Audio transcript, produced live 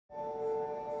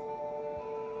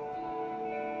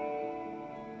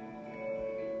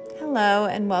Hello,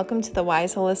 and welcome to the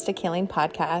Wise Holistic Healing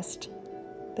Podcast.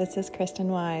 This is Kristen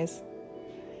Wise.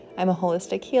 I'm a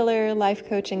holistic healer, life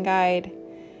coach, and guide,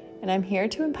 and I'm here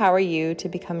to empower you to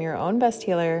become your own best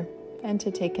healer and to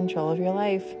take control of your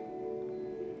life.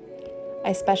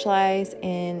 I specialize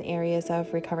in areas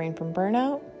of recovering from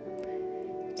burnout,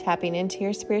 tapping into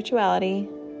your spirituality,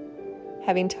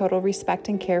 having total respect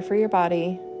and care for your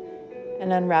body,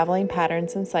 and unraveling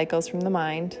patterns and cycles from the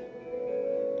mind.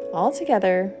 All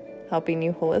together, helping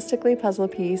you holistically puzzle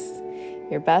piece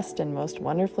your best and most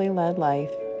wonderfully led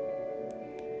life.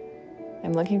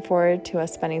 I'm looking forward to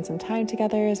us spending some time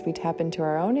together as we tap into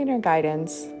our own inner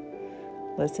guidance,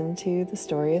 listen to the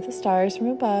story of the stars from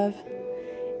above,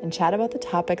 and chat about the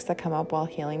topics that come up while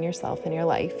healing yourself and your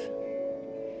life.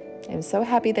 I'm so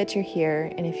happy that you're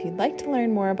here, and if you'd like to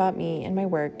learn more about me and my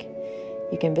work,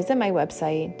 you can visit my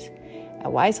website at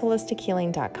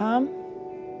wiseholistichealing.com.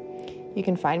 You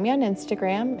can find me on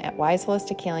Instagram at Wise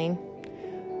Holistic Healing,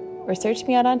 or search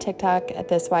me out on TikTok at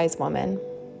This Wise Woman.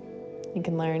 You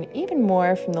can learn even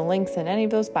more from the links in any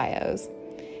of those bios.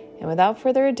 And without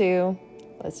further ado,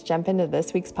 let's jump into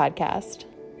this week's podcast.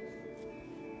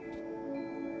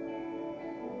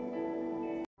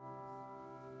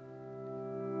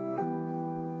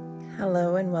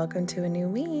 Hello and welcome to a new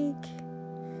week.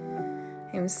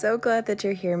 I'm so glad that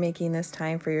you're here making this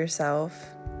time for yourself.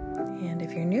 And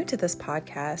if you're new to this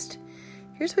podcast,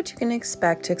 here's what you can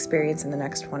expect to experience in the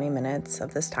next 20 minutes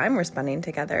of this time we're spending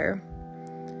together.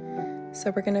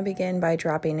 So we're going to begin by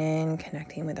dropping in,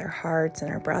 connecting with our hearts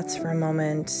and our breaths for a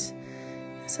moment.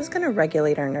 This is going to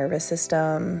regulate our nervous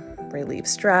system, relieve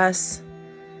stress,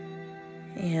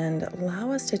 and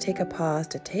allow us to take a pause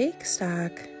to take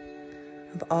stock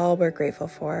of all we're grateful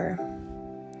for.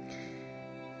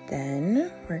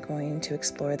 Then we're going to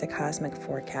explore the cosmic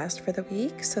forecast for the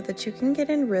week so that you can get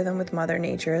in rhythm with Mother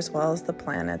Nature as well as the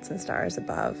planets and stars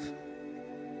above.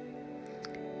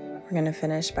 We're going to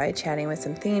finish by chatting with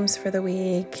some themes for the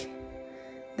week.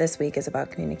 This week is about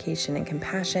communication and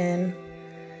compassion.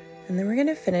 And then we're going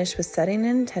to finish with setting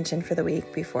an intention for the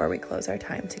week before we close our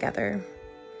time together.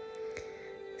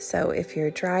 So if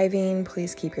you're driving,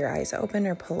 please keep your eyes open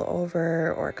or pull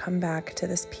over or come back to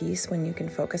this piece when you can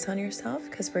focus on yourself,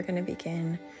 because we're going to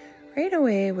begin right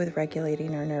away with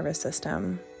regulating our nervous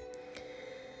system.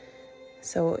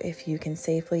 So if you can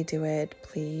safely do it,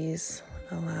 please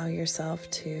allow yourself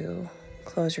to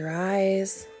close your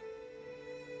eyes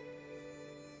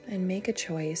and make a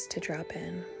choice to drop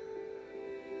in.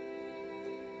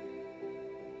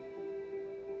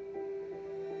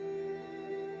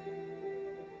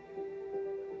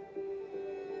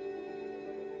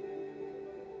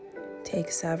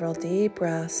 Take several deep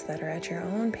breaths that are at your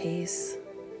own pace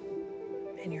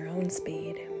and your own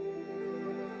speed.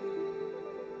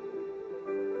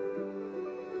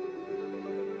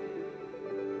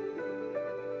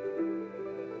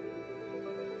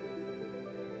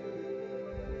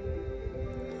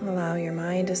 Allow your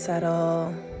mind to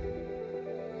settle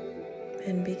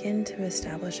and begin to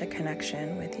establish a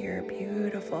connection with your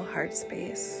beautiful heart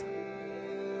space.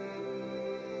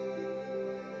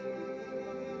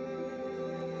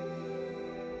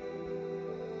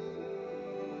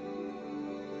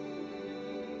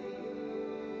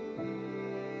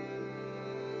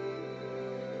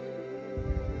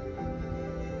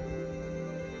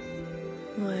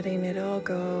 Letting it all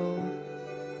go.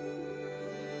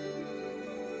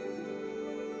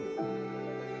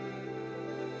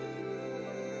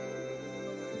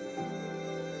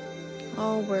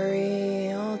 All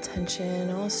worry, all tension,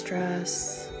 all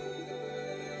stress,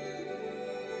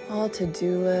 all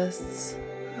to-do lists,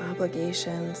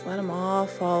 obligations, let them all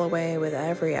fall away with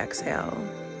every exhale.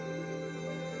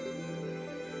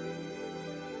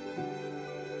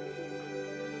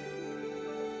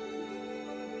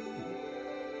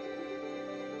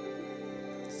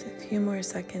 Few more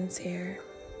seconds here.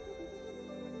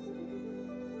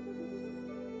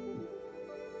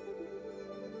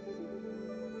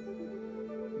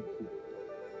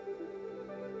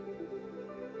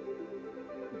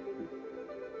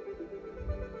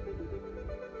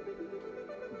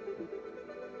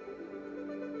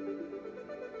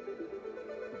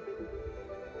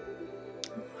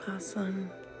 Awesome.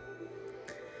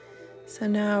 So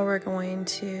now we're going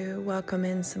to welcome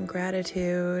in some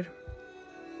gratitude.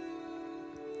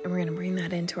 And we're going to bring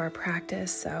that into our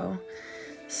practice. So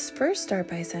first start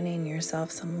by sending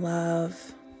yourself some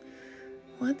love.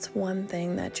 What's one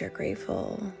thing that you're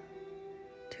grateful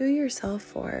to yourself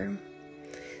for?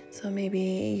 So maybe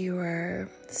you are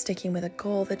sticking with a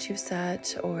goal that you've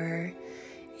set, or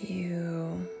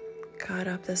you got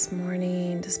up this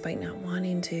morning despite not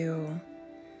wanting to.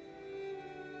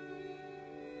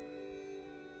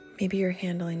 Maybe you're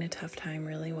handling a tough time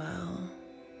really well.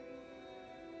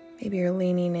 Maybe you're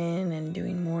leaning in and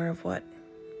doing more of what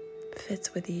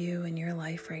fits with you in your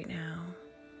life right now.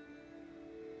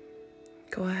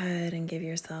 Go ahead and give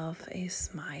yourself a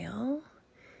smile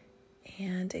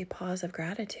and a pause of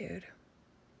gratitude.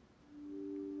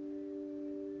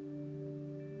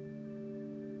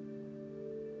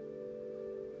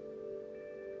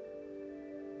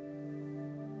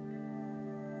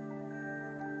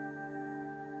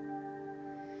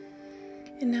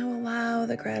 And now allow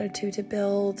the gratitude to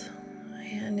build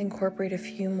and incorporate a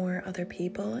few more other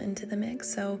people into the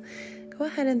mix. So go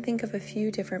ahead and think of a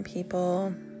few different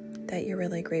people that you're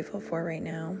really grateful for right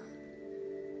now.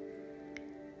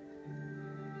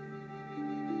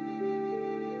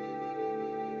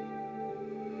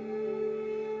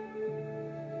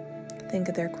 Think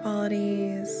of their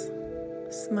qualities,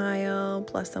 smile,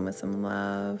 bless them with some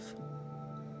love.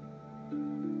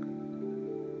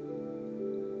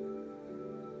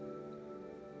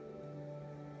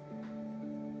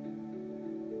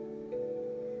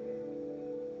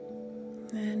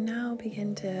 And now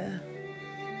begin to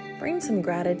bring some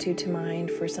gratitude to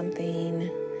mind for something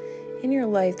in your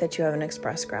life that you haven't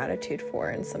expressed gratitude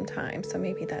for in some time. So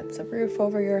maybe that's a roof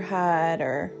over your head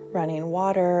or running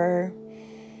water,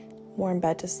 warm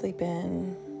bed to sleep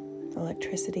in,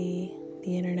 electricity,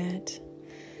 the internet,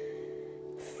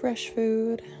 fresh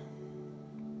food,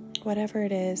 whatever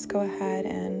it is. Go ahead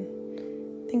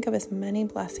and think of as many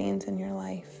blessings in your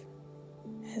life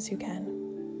as you can.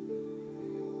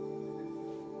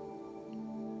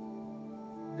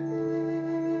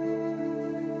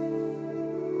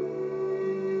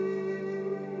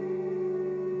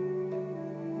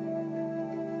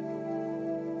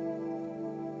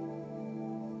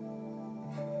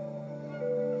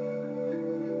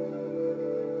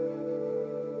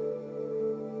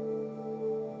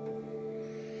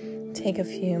 Take a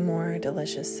few more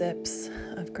delicious sips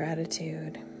of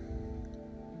gratitude.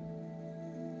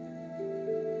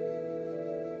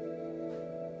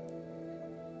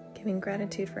 Giving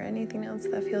gratitude for anything else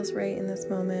that feels right in this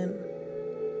moment.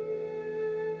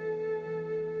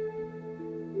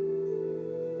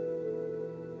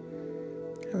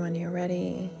 And when you're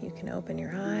ready, you can open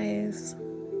your eyes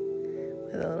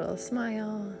with a little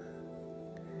smile.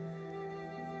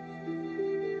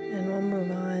 And we'll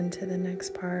move on to the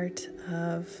next part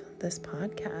of this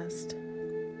podcast,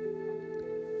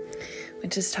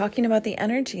 which is talking about the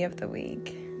energy of the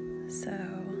week. So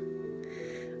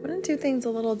I'm going to do things a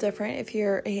little different if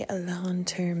you're a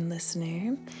long-term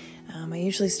listener. I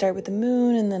usually start with the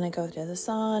moon, and then I go to the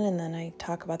sun, and then I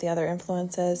talk about the other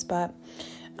influences. But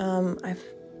I've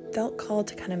felt called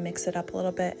to kind of mix it up a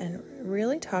little bit and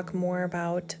really talk more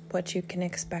about what you can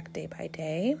expect day by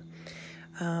day.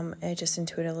 I just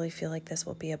intuitively feel like this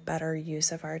will be a better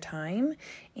use of our time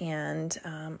and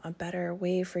a better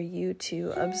way for you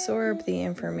to absorb the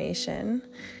information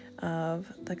of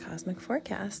the cosmic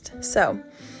forecast. So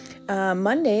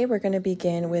Monday, we're going to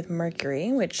begin with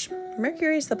Mercury, which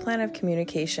Mercury is the planet of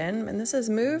communication, and this is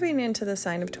moving into the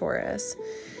sign of Taurus.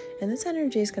 And this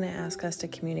energy is going to ask us to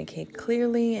communicate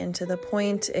clearly and to the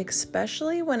point,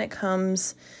 especially when it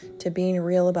comes to being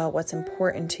real about what's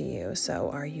important to you. So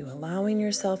are you allowing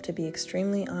yourself to be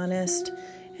extremely honest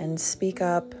and speak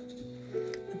up?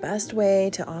 The best way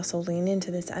to also lean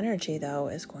into this energy, though,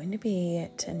 is going to be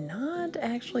to not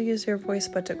actually use your voice,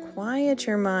 but to quiet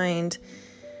your mind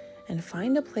and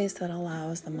find a place that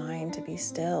allows the mind to be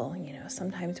still.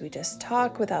 Sometimes we just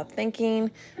talk without thinking.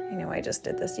 I just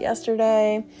did this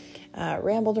yesterday.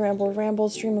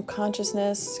 Rambled, stream of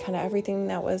consciousness, kind of everything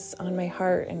that was on my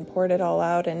heart and poured it all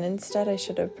out. And instead, I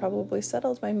should have probably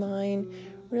settled my mind,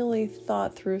 really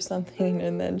thought through something,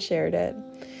 and then shared it.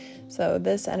 So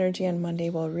this energy on Monday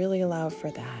will really allow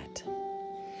for that.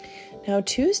 Now,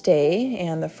 Tuesday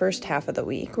and the first half of the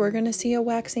week, we're going to see a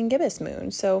waxing gibbous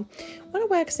moon. So what a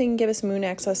waxing gibbous moon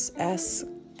asks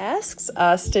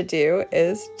us to do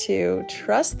is to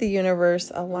trust the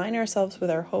universe, align ourselves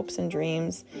with our hopes and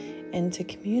dreams, and to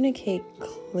communicate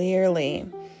clearly.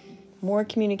 More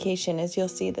communication, as you'll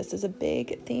see, this is a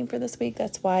big theme for this week.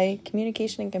 That's why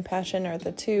communication and compassion are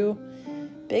the two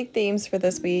big themes for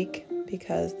this week,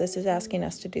 because this is asking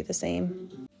us to do the same.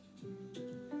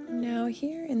 Now,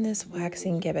 here in this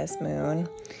waxing gibbous moon,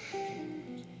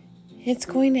 it's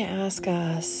going to ask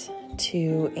us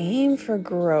to aim for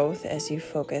growth as you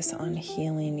focus on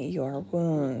healing your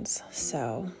wounds.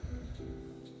 So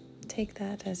take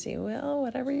that as you will.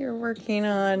 Whatever you're working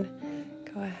on,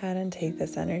 go ahead and take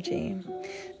this energy.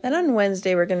 Then on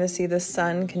Wednesday, we're going to see the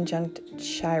Sun conjunct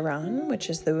Chiron, which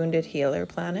is the wounded healer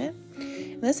planet.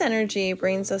 This energy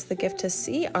brings us the gift to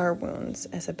see our wounds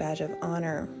as a badge of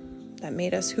honor that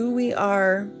made us who we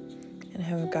are and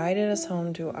have guided us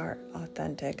home to our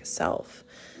authentic self.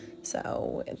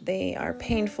 So they are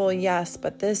painful, yes,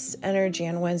 but this energy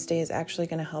on Wednesday is actually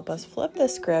going to help us flip the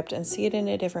script and see it in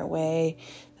a different way,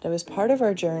 that it was part of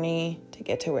our journey to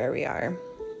get to where we are.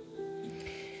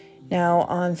 Now,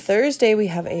 on Thursday, we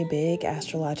have a big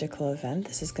astrological event.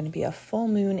 This is going to be a full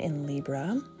moon in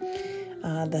Libra.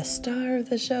 The star of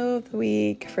the show of the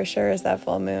week for sure is that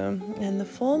full moon. And the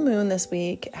full moon this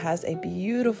week has a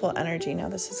beautiful energy. Now,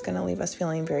 this is going to leave us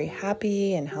feeling very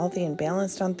happy and healthy and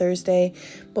balanced on Thursday,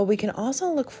 but we can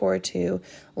also look forward to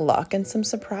luck and some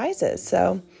surprises.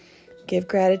 So give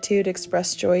gratitude,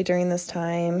 express joy during this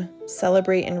time,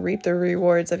 celebrate and reap the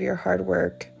rewards of your hard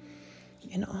work,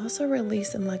 and also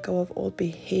release and let go of old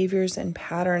behaviors and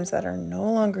patterns that are no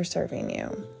longer serving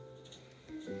you.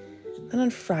 Then on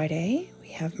Friday, we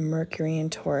have Mercury in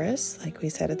Taurus, like we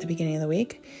said at the beginning of the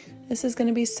week. This is going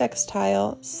to be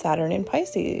sextile Saturn in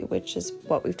Pisces, which is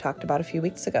what we've talked about a few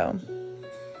weeks ago.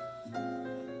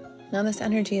 Now this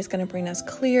energy is going to bring us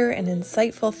clear and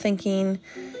insightful thinking,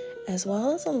 as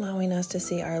well as allowing us to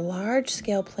see our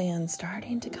large-scale plans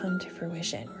starting to come to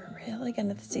fruition. We're really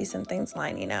going to see some things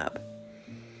lining up.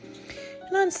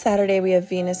 And on Saturday, we have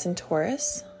Venus in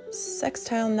Taurus,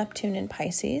 sextile Neptune in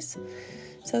Pisces.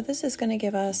 So this is going to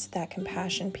give us that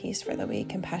compassion piece for the week,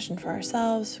 compassion for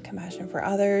ourselves, compassion for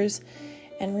others,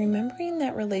 and remembering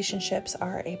that relationships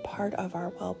are a part of our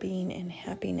well-being and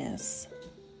happiness.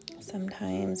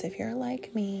 Sometimes, if you're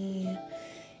like me,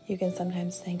 you can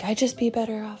sometimes think, I'd just be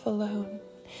better off alone.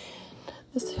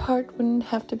 This heart wouldn't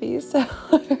have to be so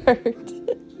hurt.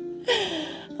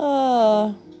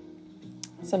 Oh,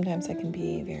 sometimes I can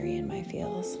be very in my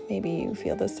feels. Maybe you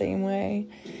feel the same way.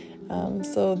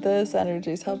 So this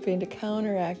energy is helping to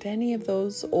counteract any of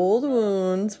those old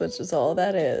wounds, which is all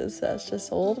that is. That's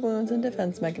just old wounds and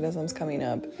defense mechanisms coming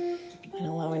up and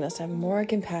allowing us to have more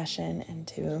compassion and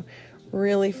to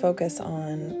really focus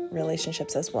on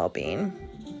relationships as well-being.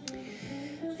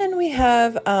 Then we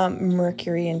have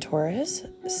Mercury in Taurus,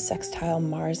 sextile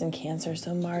Mars in Cancer.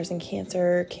 So Mars in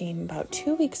Cancer came about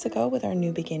 2 weeks ago with our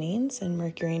new beginnings, and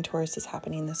Mercury in Taurus is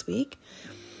happening this week.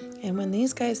 And when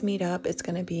these guys meet up, it's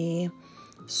going to be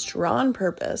strong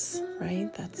purpose,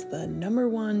 right? That's the number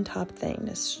one top thing,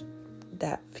 is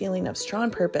that feeling of strong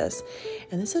purpose.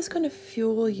 And this is going to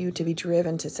fuel you to be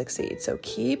driven to succeed. So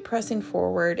keep pressing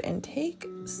forward and take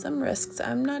some risks.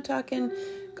 I'm not talking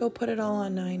go put it all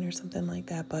on 9 or something like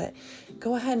that, but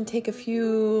go ahead and take a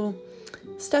few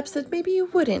steps that maybe you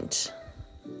wouldn't.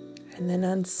 And then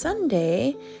on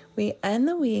Sunday, we end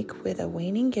the week with a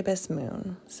waning gibbous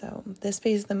moon. So this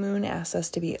phase of the moon asks us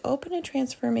to be open to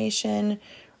transformation,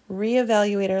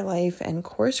 reevaluate our life, and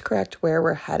course correct where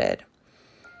we're headed.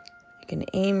 You can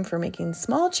aim for making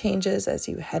small changes as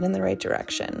you head in the right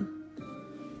direction.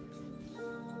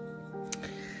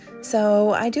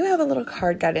 So I do have a little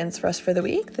card guidance for us for the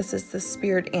week. This is the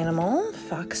spirit animal,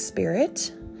 Fox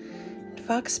Spirit.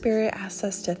 Fox Spirit asks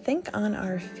us to think on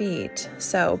our feet.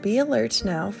 So be alert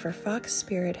now, for Fox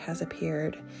Spirit has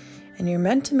appeared, and you're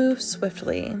meant to move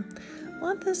swiftly.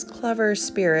 Let this clever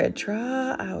spirit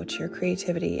draw out your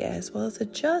creativity as well as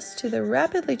adjust to the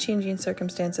rapidly changing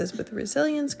circumstances with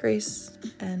resilience, grace,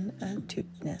 and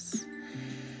astuteness.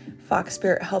 Fox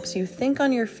Spirit helps you think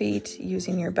on your feet,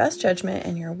 using your best judgment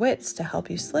and your wits to help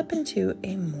you slip into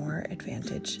a more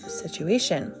advantaged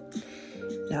situation.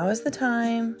 Now is the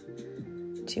time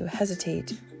to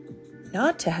hesitate,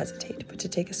 not to hesitate, but to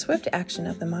take a swift action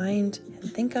of the mind and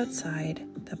think outside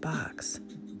the box.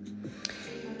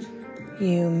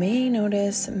 You may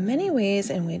notice many ways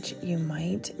in which you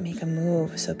might make a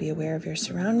move, so be aware of your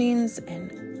surroundings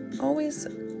and always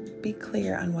be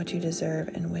clear on what you deserve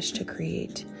and wish to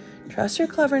create. Trust your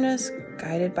cleverness,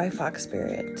 guided by Fox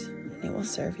Spirit, and it will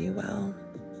serve you well.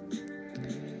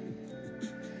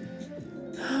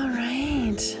 All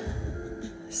right,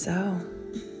 so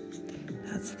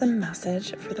that's the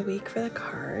message for the week for the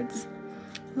cards.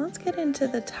 Let's get into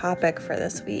the topic for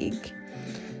this week.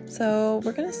 So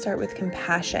we're going to start with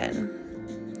compassion.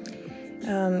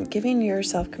 Giving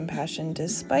yourself compassion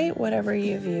despite whatever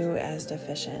you view as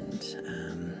deficient.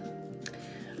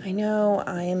 I know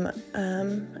I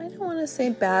don't want to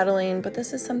say battling, but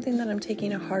this is something that I'm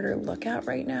taking a harder look at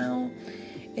right now,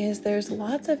 is there's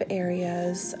lots of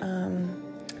areas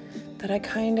that I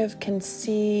kind of can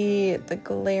see the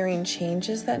glaring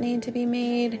changes that need to be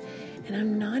made, and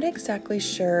I'm not exactly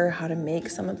sure how to make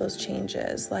some of those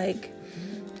changes. Like,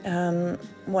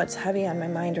 what's heavy on my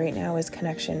mind right now is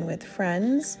connection with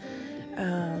friends.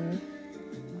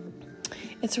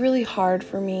 it's really hard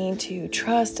for me to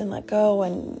trust and let go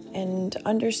and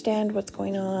understand what's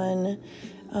going on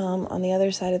the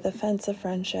other side of the fence of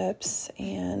friendships.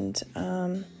 And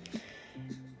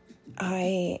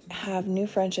I have new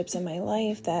friendships in my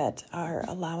life that are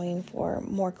allowing for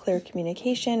more clear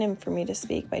communication and for me to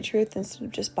speak my truth instead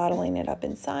of just bottling it up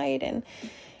inside. And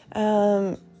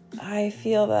I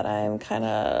feel that I'm kind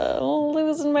of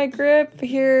losing my grip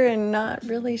here and not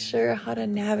really sure how to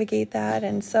navigate that.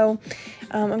 And so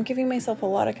I'm giving myself a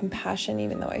lot of compassion,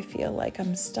 even though I feel like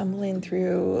I'm stumbling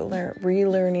through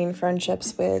relearning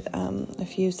friendships with a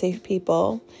few safe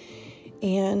people.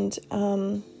 And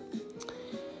I'm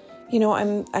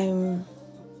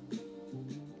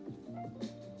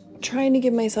trying to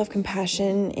give myself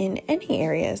compassion in any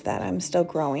areas that I'm still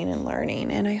growing and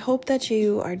learning. And I hope that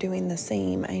you are doing the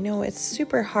same. I know it's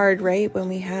super hard, right? When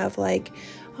we have like,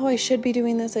 oh, I should be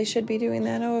doing this, I should be doing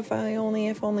that. Oh, if only.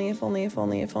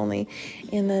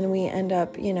 And then we end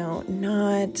up,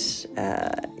 not,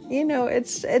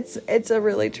 it's a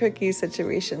really tricky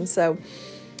situation. So,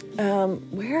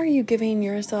 where are you giving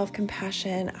yourself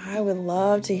compassion? I would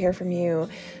love to hear from you.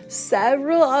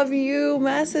 Several of you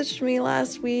messaged me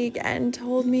last week and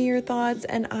told me your thoughts,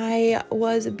 and I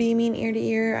was beaming ear to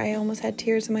ear. I almost had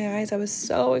tears in my eyes. I was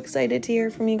so excited to hear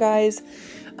from you guys.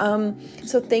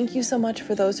 So thank you so much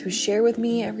for those who share with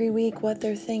me every week what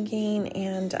they're thinking.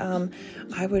 And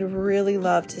I would really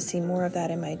love to see more of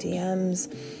that in my DMs.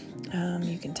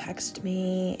 You can text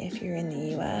me if you're in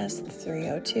the US,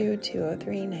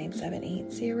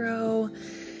 302-203-9780.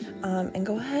 And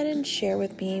go ahead and share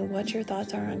with me what your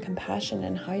thoughts are on compassion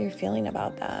and how you're feeling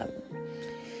about that.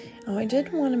 Oh, I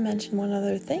did want to mention one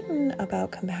other thing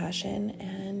about compassion,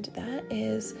 and that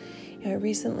is, I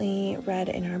recently read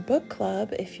in our book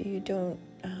club. If you don't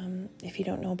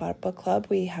know about a book club,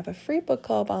 we have a free book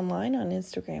club online on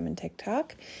Instagram and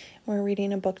TikTok. We're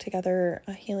reading a book together,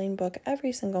 a healing book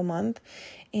every single month.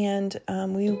 And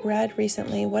we read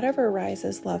recently Whatever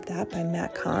Arises, Love That by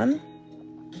Matt Kahn.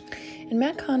 And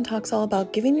Matt Kahn talks all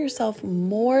about giving yourself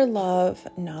more love,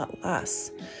 not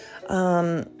less.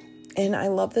 And I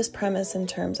love this premise in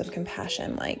terms of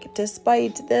compassion. Like,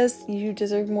 despite this, you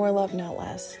deserve more love, not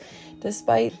less.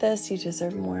 Despite this, you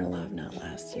deserve more love, not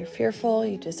less. You're fearful,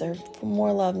 you deserve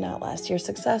more love, not less. You're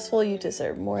successful, you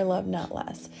deserve more love, not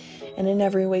less. And in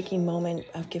every waking moment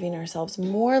of giving ourselves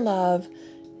more love,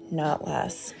 not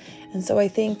less. And so I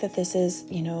think that this is,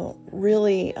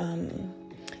 really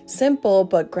simple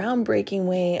but groundbreaking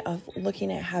way of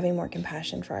looking at having more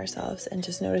compassion for ourselves and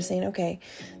just noticing, okay,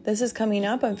 this is coming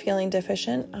up. I'm feeling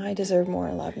deficient. I deserve more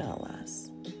love, not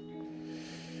less.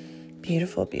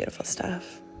 Beautiful, beautiful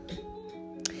stuff.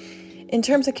 In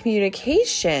terms of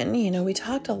communication, we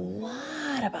talked a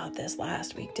lot about this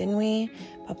last week, didn't we?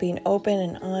 About being open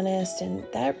and honest, and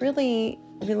that really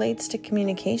relates to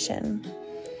communication.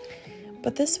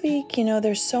 But this week,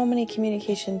 there's so many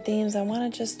communication themes. I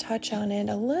want to just touch on it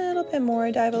a little bit more,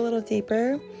 dive a little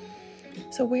deeper.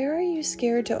 So where are you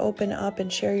scared to open up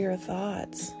and share your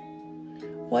thoughts?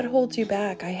 What holds you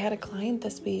back? I had a client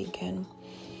this week, and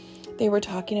they were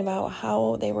talking about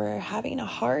how they were having a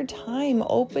hard time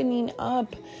opening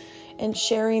up and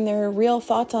sharing their real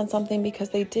thoughts on something because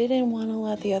they didn't want to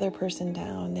let the other person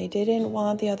down. They didn't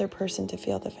want the other person to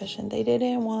feel deficient. They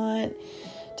didn't want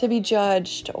to be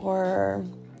judged or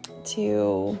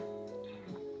to,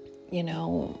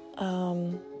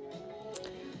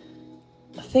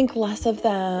 think less of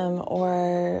them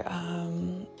or,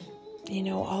 all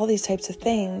these types of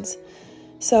things.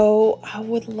 So I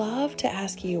would love to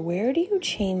ask you, where do you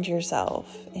change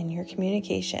yourself in your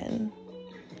communication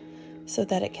so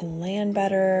that it can land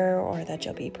better or that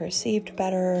you'll be perceived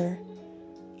better?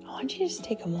 I want you to just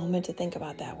take a moment to think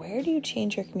about that. Where do you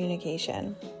change your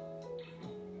communication?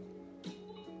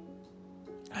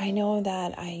 I know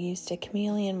that I used to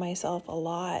chameleon myself a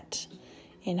lot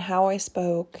in how I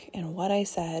spoke and what I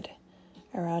said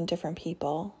around different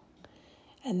people.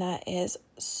 And that is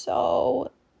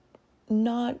so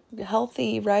not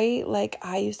healthy, right? Like,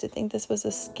 I used to think this was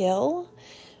a skill,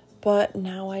 but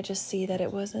now I just see that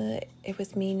it was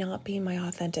me not being my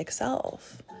authentic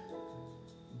self.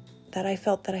 That I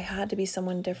felt that I had to be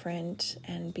someone different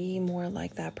and be more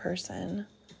like that person.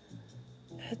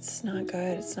 It's not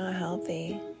good. It's not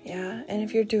healthy. Yeah. And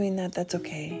if you're doing that, that's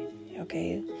okay.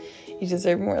 Okay. You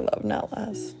deserve more love, not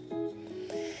less.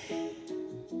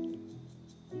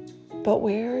 But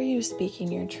where are you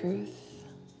speaking your truth?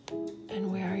 And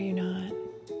where are you not?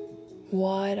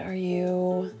 What are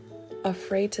you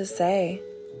afraid to say?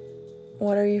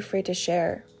 What are you afraid to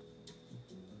share?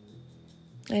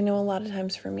 I know a lot of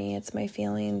times for me, it's my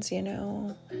feelings,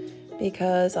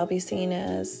 because I'll be seen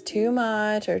as too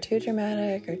much or too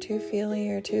dramatic or too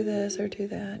feely or too this or too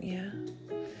that. Yeah.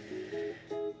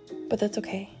 But that's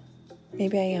okay.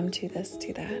 Maybe I am too this,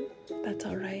 too that. That's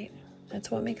all right.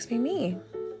 That's what makes me me.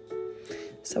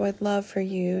 So I'd love for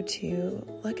you to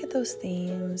look at those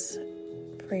themes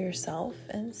for yourself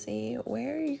and see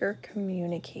where you're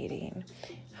communicating,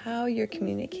 how you're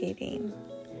communicating,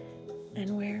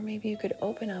 and where maybe you could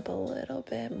open up a little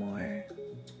bit more.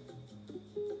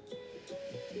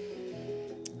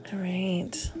 All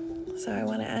right. So I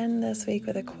want to end this week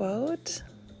with a quote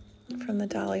from the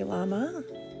Dalai Lama.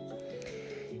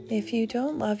 If you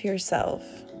don't love yourself,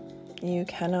 you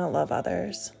cannot love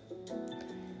others.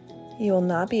 You will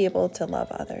not be able to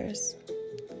love others.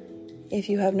 If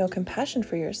you have no compassion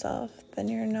for yourself, then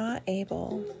you're not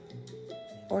able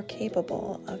or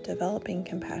capable of developing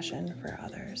compassion for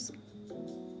others.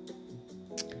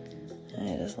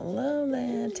 I just love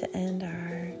that to end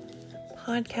our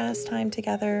podcast time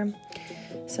together.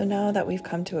 So now that we've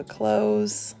come to a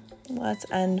close, let's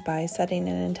end by setting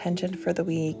an intention for the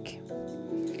week.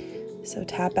 So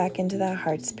tap back into that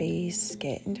heart space,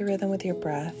 get into rhythm with your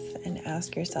breath, and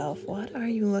ask yourself, what are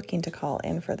you looking to call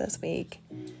in for this week?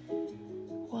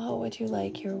 What would you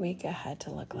like your week ahead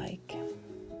to look like?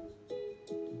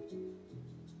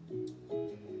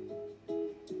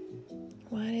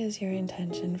 What is your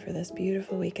intention for this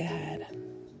beautiful week ahead?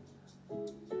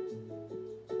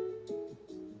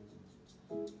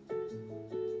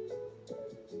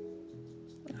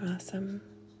 Awesome.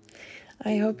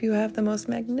 I hope you have the most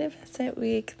magnificent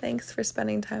week. Thanks for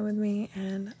spending time with me,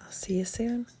 and I'll see you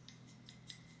soon.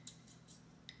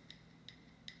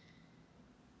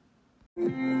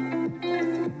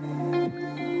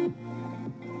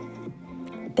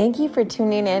 Thank you for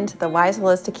tuning in to the Wise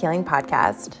Holistic Healing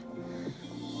Podcast.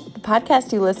 The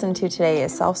podcast you listened to today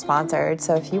is self-sponsored,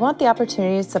 so if you want the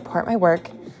opportunity to support my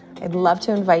work, I'd love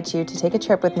to invite you to take a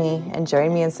trip with me and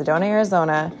join me in Sedona,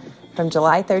 Arizona from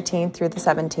July 13th through the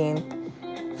 17th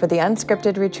for the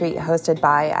unscripted retreat hosted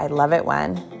by I Love It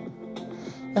When.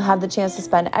 You'll have the chance to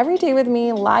spend every day with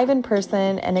me live in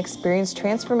person and experience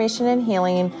transformation and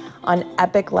healing on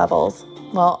epic levels,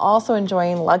 while also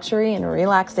enjoying luxury and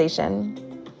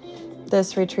relaxation.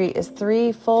 This retreat is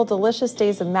 3 full, delicious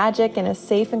days of magic in a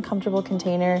safe and comfortable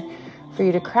container for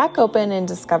you to crack open and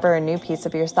discover a new piece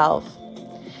of yourself.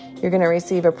 You're going to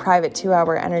receive a private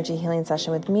 2-hour energy healing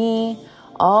session with me,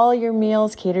 all your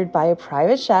meals catered by a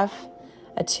private chef,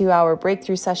 a 2-hour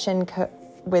breakthrough session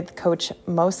with Coach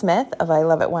Mo Smith of I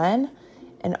Love It When,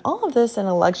 and all of this in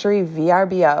a luxury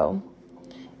VRBO.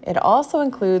 It also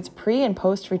includes pre- and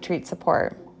post-retreat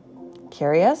support.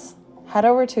 Curious? Head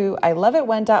over to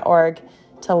iloveitwhen.org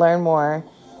to learn more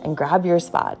and grab your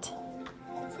spot.